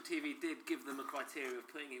terrestrial TV did give them a criteria of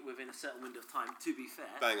putting it within a certain window of time, to be fair.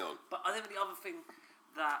 Bang on. But I think the other thing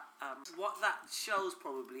that what that shows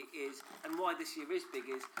probably is, and why this year is big,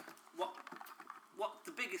 is what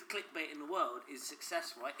the biggest clickbait in the world is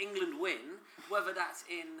success, right? England win, whether that's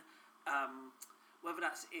in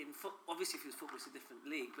obviously if it was football it's a different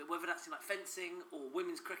league, but whether that's in like fencing or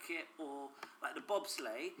women's cricket or like the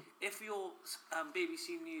bobsleigh, if your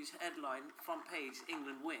BBC News headline front page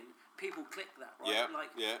England win, people click that, right?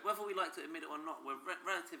 Whether we like to admit it or not, we're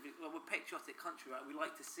we're a patriotic country, right? We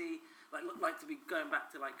like to see like to be going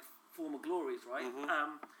back to like former glories, right?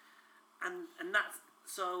 Mm-hmm. And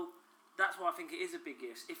that's why I think it is a big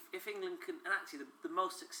year. If England can, and actually the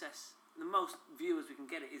most success, the most viewers we can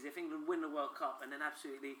get it is if England win the World Cup and then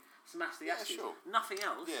absolutely smash the Ashes. Sure. Nothing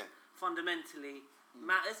else fundamentally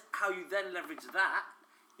matters. How you then leverage that,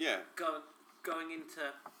 going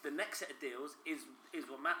into the next set of deals is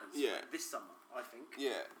what matters. Yeah. This summer, I think.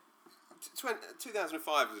 Yeah.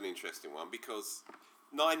 2005 was an interesting one because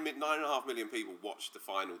 9.5 million people watched the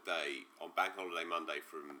final day on Bank Holiday Monday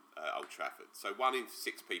from Old Trafford. So 1 in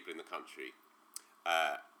 6 people in the country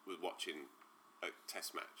was watching a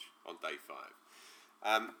Test match on day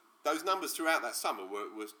 5. those numbers throughout that summer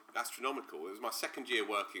were astronomical. It was my second year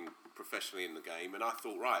working professionally in the game, and I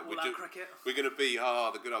thought, right, we're going to be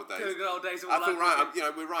the good old days. Good old days. I thought,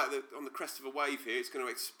 right, we're right on the crest of a wave here. It's going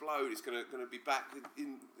to explode. It's going to be back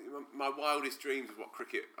in my wildest dreams of what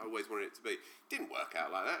cricket I always wanted it to be. Didn't work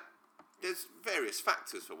out like that. There's various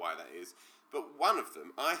factors for why that is, but one of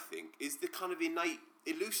them, I think, is the kind of innate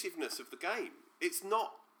elusiveness of the game. It's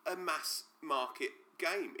not a mass market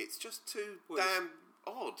game. It's just too damn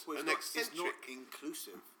odd and eccentric. It's not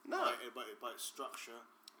inclusive. No. By its structure,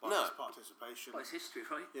 by No. its participation. By its history,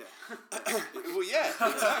 right? Yeah. Well,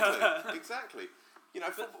 yeah, exactly. You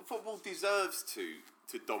know, football deserves to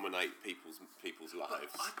dominate people's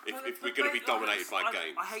lives if we're going to be dominated by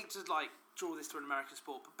games. I hate to draw this to an American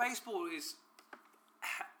sport, but baseball is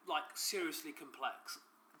seriously complex,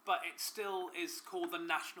 but it still is called the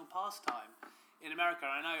national pastime in America.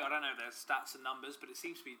 I don't know their stats and numbers, but it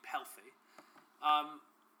seems to be healthy.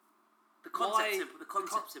 The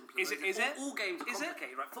concept's simple. Is it? All games are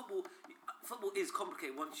complicated, right? Football is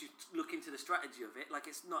complicated once you look into the strategy of it. Like,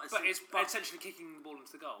 it's not. But it's essentially kicking the ball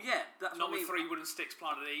into the goal. Yeah, that's not what I mean. with 3 wooden sticks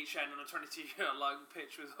planted at each end on a 22-yard long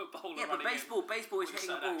pitch with a bowler Yeah, but running baseball is with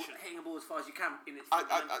hitting a ball as far as you can in its.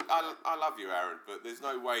 I love you, Aaron, but there's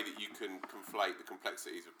no way that you can conflate the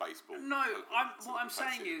complexities of baseball. No, what I'm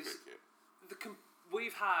saying is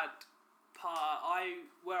we've had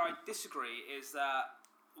where I disagree is that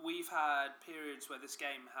we've had periods where this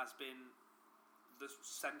game has been the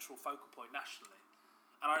central focal point nationally,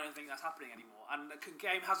 and I don't think that's happening anymore. And the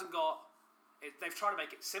game hasn't got. They've tried to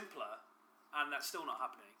make it simpler, and that's still not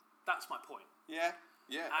happening. That's my point. Yeah.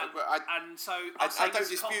 And so I don't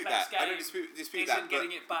dispute that. I don't dispute that.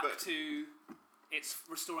 Getting it back to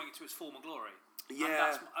restoring it to its former glory.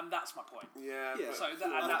 Yeah, and that's my point. Yeah. So I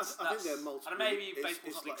think there are multiple. And maybe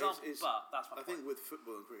baseball's not the example, but that's my point. I think with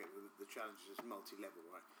football and cricket, the challenge is multi-level,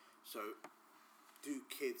 right? So, do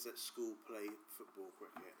kids at school play football,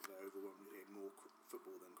 cricket? They're overwhelmingly more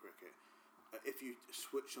football than cricket. If you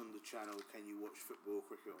switch on the channel, can you watch football,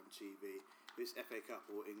 cricket on TV? If it's FA Cup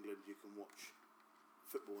or England, you can watch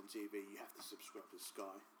football on TV. You have to subscribe to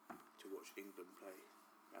Sky to watch England play.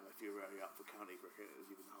 And if you're really up for county cricket,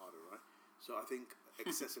 it's even harder, right? So I think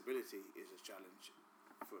accessibility is a challenge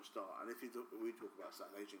for a start. And if we talk about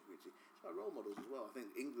South Asian community, it's about role models as well. I think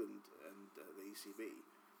England and the ECB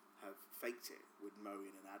have faked it with Moeen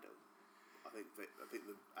and Adil. I think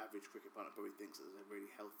the average cricket punter probably thinks that there's a really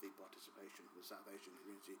healthy participation for the South Asian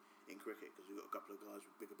community in cricket because we've got a couple of guys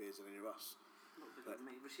with bigger beards than any of us. Not bigger than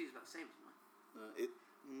me. Rashid's about the same as mine.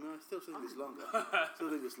 No, I still think it's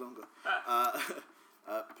longer.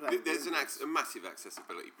 There's a massive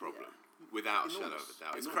accessibility problem, without a shadow of a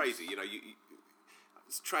doubt. It's crazy,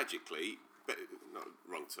 it's tragically, not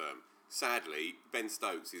wrong term. Sadly, Ben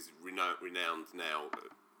Stokes is renowned now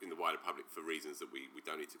in the wider public for reasons that we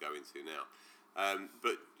don't need to go into now.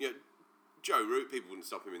 But Joe Root, people wouldn't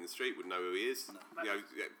stop him in the street, wouldn't know who he is. No.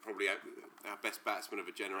 Probably our best batsman of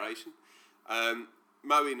a generation.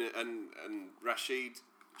 Moeen and Rashid,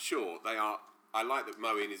 sure, they are. I like that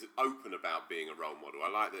Moeen is open about being a role model. I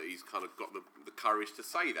like that he's kind of got the courage to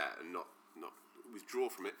say that and not withdraw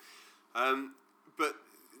from it. But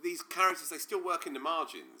these characters, they still work in the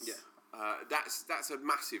margins. Yeah. That's a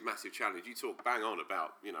massive challenge. You talk bang on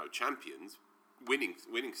about champions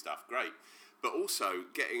winning stuff, great, but also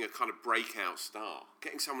getting a kind of breakout star,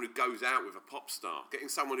 getting someone who goes out with a pop star, getting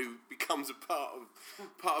someone who becomes a part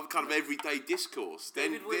of kind of everyday discourse,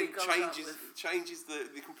 then changes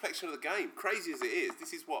the complexion of the game. Crazy as it is,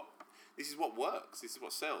 this is what works. This is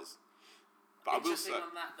what sells. But I will say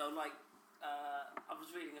on that though, I was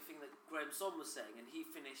reading a thing that Graham Son was saying, and he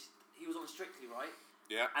was on Strictly, right?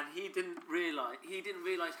 Yeah. And he didn't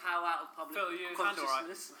realise how out of public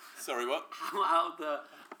consciousness. Sorry, what? How out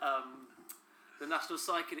of the national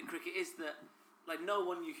psyche that cricket is that no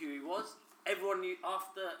one knew who he was. Everyone knew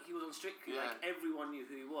after he was on Strictly. Everyone knew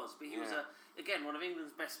who he was. But he was again one of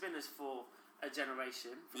England's best spinners for a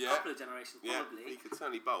generation, for a couple of generations probably. He could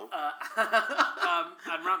certainly bowl.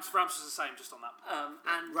 And Ramps was the same, just on that point.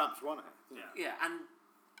 And Ramps won it. Yeah, and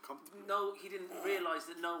he didn't realise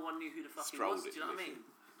that no one knew who the fuck he was. Do you know what I mean?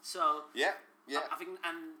 So yeah. I think,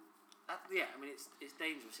 it's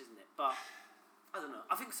dangerous, isn't it? But I don't know.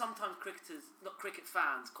 I think sometimes cricket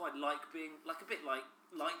fans, quite like being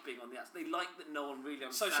being on the outside. They like that no one really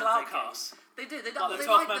understands social outcasts. They do. They like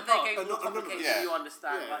like that their game's more complicated than you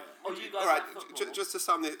understand. You guys like football. Just to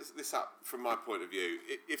sum this up from my point of view,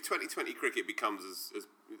 if 2020 cricket becomes as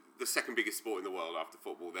the second biggest sport in the world after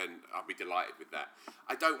football, then I'll be delighted with that.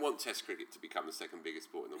 I don't want Test cricket to become the second biggest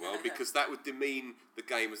sport in the world because that would demean the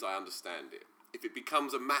game as I understand it. if it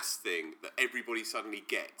becomes a mass thing that everybody suddenly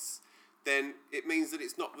gets, then it means that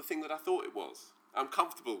it's not the thing that I thought it was. I'm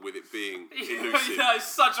comfortable with it being elusive. It's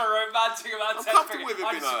such a romantic amount of comfortable with it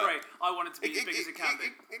I being disagree. I want it to be as big as it can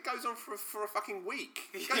be. It goes on for a fucking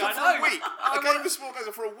week. It goes Yeah, on I for a know. week. A game of sport goes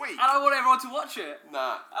on for a week. And I want everyone to watch it.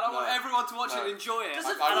 Nah. And I want everyone to watch it and enjoy it.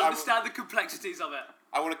 And understand the complexities of it.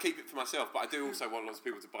 I want to keep it for myself, but I do also want lots of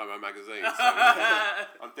people to buy my magazine. So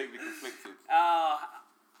I'm deeply conflicted.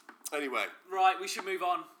 Anyway. Right, we should move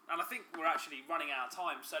on. And I think we're actually running out of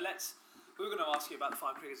time. So we were going to ask you about the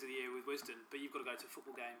 5 cricketers of the year with Wisden, but you've got to go to a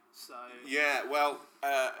football game. So yeah, well,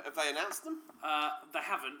 have they announced them? They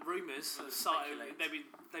haven't. Rumours have started.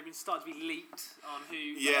 They've been starting to be leaked on who.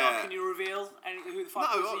 Yeah. Can you reveal who the 5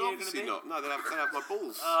 cricketers of the year are going to obviously be? not. No, they'll have my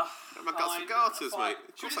balls. My guts for garters, mate.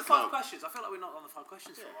 Of Should course we I do 5 can't. questions? I feel like we're not on the 5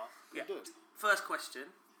 questions for a while. Yeah. Do it. First question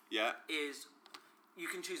Yeah. is, you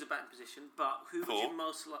can choose a batting position, but who would you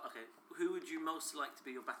most like? Okay, who would you most like to be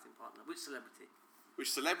your batting partner? Which celebrity? Which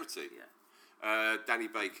celebrity? Yeah. Danny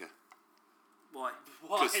Baker. Why?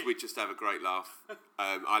 Because we just have a great laugh.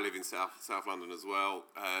 I live in South London as well.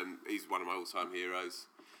 He's one of my all-time heroes.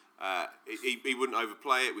 He wouldn't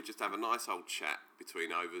overplay it. We'd just have a nice old chat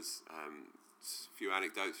between overs. A few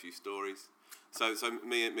anecdotes, a few stories. So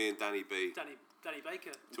me and Danny B. Danny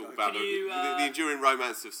Baker. Talk about the enduring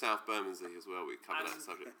romance of South Bermondsey as well. We covered that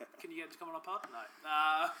subject. Can you get him to come on our pod?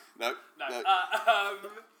 No.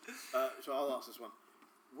 So I'll ask this one.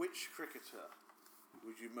 Which cricketer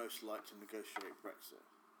would you most like to negotiate Brexit?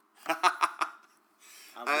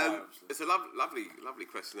 It's a lovely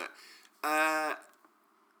question. That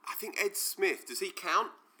I think Ed Smith. Does he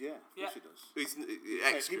count? Yeah, of course he does. He's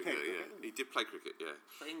ex-cricketer. He did play cricket. Yeah,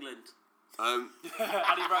 For England. And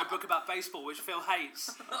he wrote a book about baseball, which Phil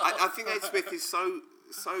hates. I think Ed Smith is so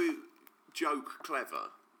joke clever.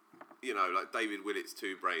 You know, like David Willett's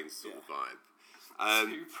Two Brains sort of vibe.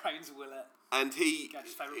 Two Brains Willett. And His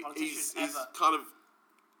favourite politician he's ever. kind of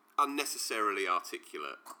unnecessarily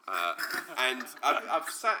articulate. And I've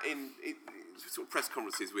sat in sort of press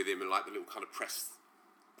conferences with him and like the little kind of press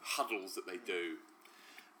huddles that they do.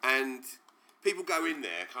 And people go in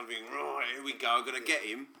there kind of being, right, here we go, I'm going to get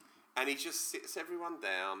him. And he just sits everyone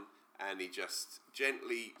down and he just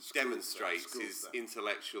gently demonstrates his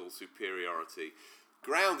intellectual superiority.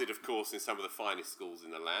 Grounded, of course, in some of the finest schools in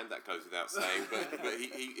the land, that goes without saying, but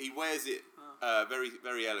he wears it very,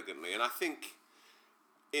 very elegantly. And I think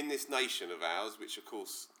in this nation of ours, which of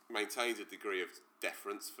course maintains a degree of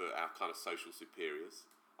deference for our kind of social superiors,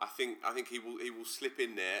 I think he will slip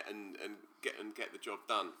in there and get the job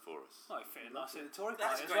done for us. Oh, fit a nice editorial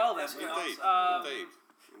That's as great. well then.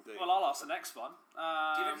 Indeed. Well, I'll ask the next one.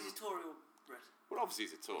 Do you reckon he's Tory or Red? Well, obviously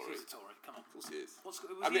he's a Tory. He's a Tory, come on. Of course he is. Was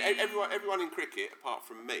Everyone in cricket, apart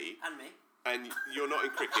from me, And me. and you're not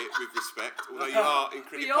in cricket, with respect, although you are in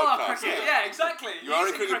cricket You are podcasting. cricket, yeah, exactly. You are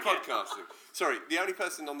in cricket podcasting. Sorry, the only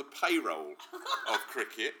person on the payroll of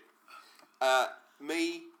cricket,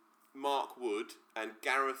 me, Mark Wood, and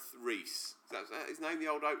Gareth Rees. Is that his name, the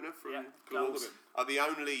old opener from Goals? Are the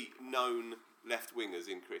only known left wingers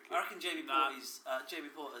in cricket. I reckon Jamie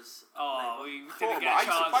Porter's. Oh, we Porter, didn't get I a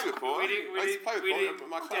used to chance. play with Porter. We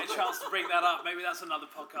didn't get a chance to bring that up. Maybe that's another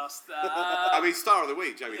podcast. I mean, star of the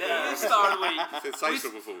week, Jamie Porter. Star of the week.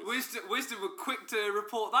 Sensational performance. Wisden were quick to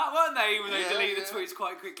report that, weren't they? When they deleted the tweets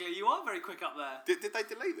quite quickly. You are very quick up there. Did they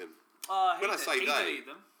delete them? He deleted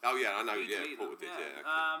them. Oh yeah, I know. He Yeah, deleted Porter them, did.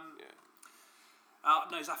 yeah. Yeah.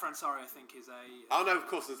 Okay. No, Zafar Ansari, I think, is a... Oh no, of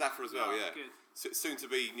course, there's Zafar as well. Oh, Yeah. good. Soon to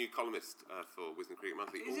be new columnist for Wisden Cricket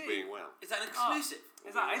Monthly. Is all he? being well. Is that an exclusive?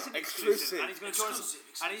 Is that an exclusive? And he's going to join us.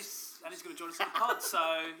 And he's going to join us on the pod. So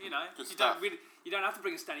you don't have to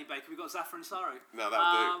bring us Danny Baker. We've got Zafar Ansari. No,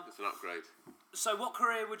 that'll do. It's an upgrade. So, what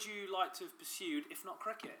career would you like to have pursued, if not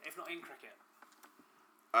cricket, if not in cricket?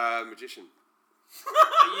 Magician.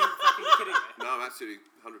 Are you fucking kidding me? No, I'm absolutely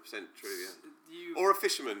 100% true. Yeah. Or a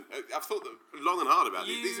fisherman. I've thought long and hard about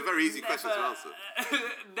these. These are very easy questions to answer.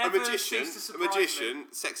 A magician,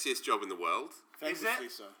 sexiest job in the world. Famously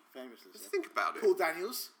so. Famously so. Think about it. Paul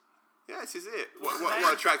Daniels. Yeah, this is it.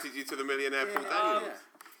 What attracted you to the millionaire Paul Daniels?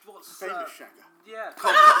 What's Famous shagger. Yeah.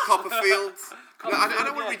 Copperfield. No, I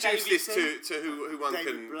don't want to reduce this to who one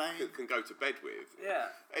can go to bed with. Yeah.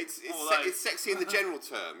 It's sexy in the general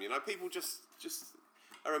term. You know, people just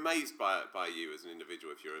are amazed by you as an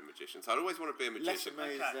individual if you're a magician. So I'd always want to be a magician. Less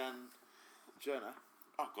amazed than Jonah.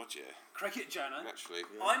 Oh God, yeah. Cricket Jonah. Actually,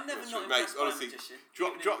 I'm never not impressed by a honestly, magician.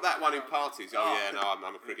 drop that one in parties. Oh yeah, no,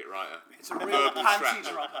 I'm a cricket writer. It's a real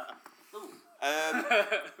panty dropper.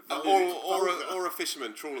 Or a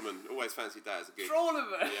fisherman, trawlerman. Always fancied that as a gig.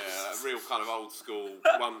 Trawlerman. Yeah, a real kind of old school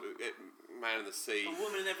man in the sea. A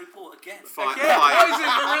woman in every port again. Why is it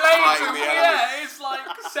related? Fighting the Yeah, it's like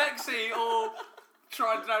sexy or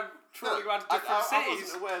trawling around different I cities.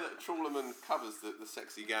 wasn't aware that trawlerman covers the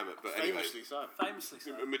sexy gamut, but Famously anyway. so. Famously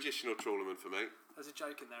so. A magician or trawlerman for me. There's a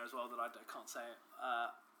joke in there as well that I can't say it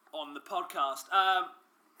on the podcast.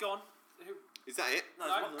 Go on. Is that it? No,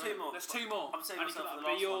 there's two more. There's two more. I'm saving Only myself for the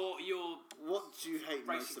but last one. you're What do you hate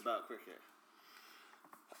most Racing. about cricket?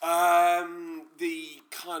 The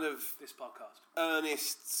kind of this podcast.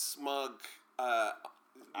 earnest, smug,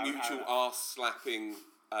 mutual arse slapping,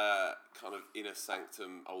 kind of inner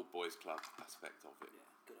sanctum old boys club aspect of it. Yeah,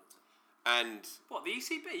 good answer. And What, the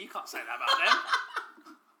ECB? You can't say that about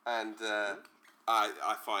them.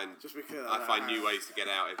 I find Just because I find new ways to get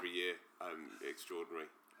out every year extraordinary.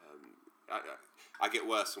 I get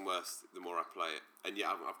worse and worse the more I play it, and yet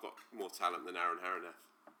I've got more talent than Aaron Haranath.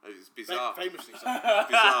 It's bizarre. Famously so.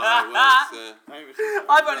 Bizarre. Famously so.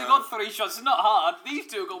 I've only got 3 shots. It's not hard. These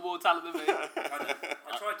two have got more talent than me. I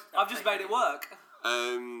tried to. I've just made it work.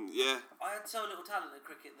 Yeah. I had so little talent at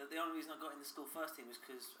cricket that the only reason I got in the school first team was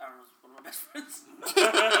because Aaron was one of my best friends.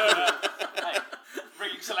 Hey,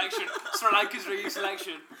 ringing selection. Sri Lanka's ringing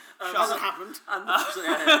selection. Hasn't happened. And the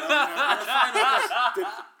final question.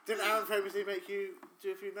 Didn't Aaron famously make you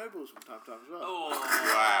do a few no-balls from time to time as well? Oh,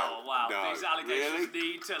 wow. No, These allegations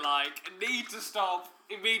need to stop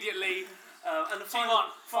immediately. And the Final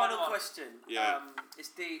final one. question. Yeah. It's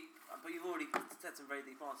deep, but you've already said some very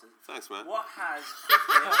deep answers. Thanks, man. What has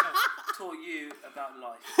cricket taught you about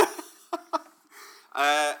life?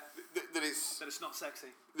 That it's That it's not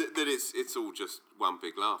sexy. that it's all just one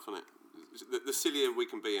big laugh, isn't it? The sillier we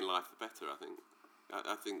can be in life, the better. I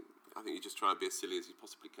think. I think you just try and be as silly as you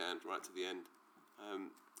possibly can, right to the end, and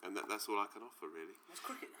that's all I can offer, really. How's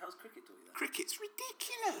cricket taught you that? Cricket's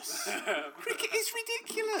ridiculous. Cricket is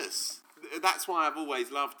ridiculous. That's why I've always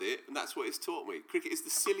loved it, and that's what it's taught me. Cricket is the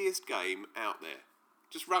silliest game out there.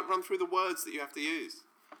 Just run through the words that you have to use.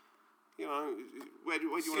 You know, where do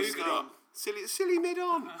you want to start? Silly mid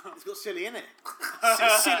on. It's got silly in it.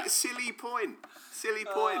 Silly point. Silly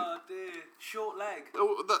point. Oh dear. Short leg.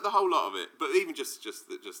 Oh, the whole lot of it, but even just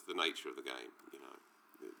the nature of the game, you know,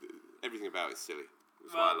 everything about it is silly.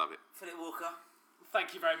 That's why I love it. Philip Walker.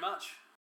 Thank you very much.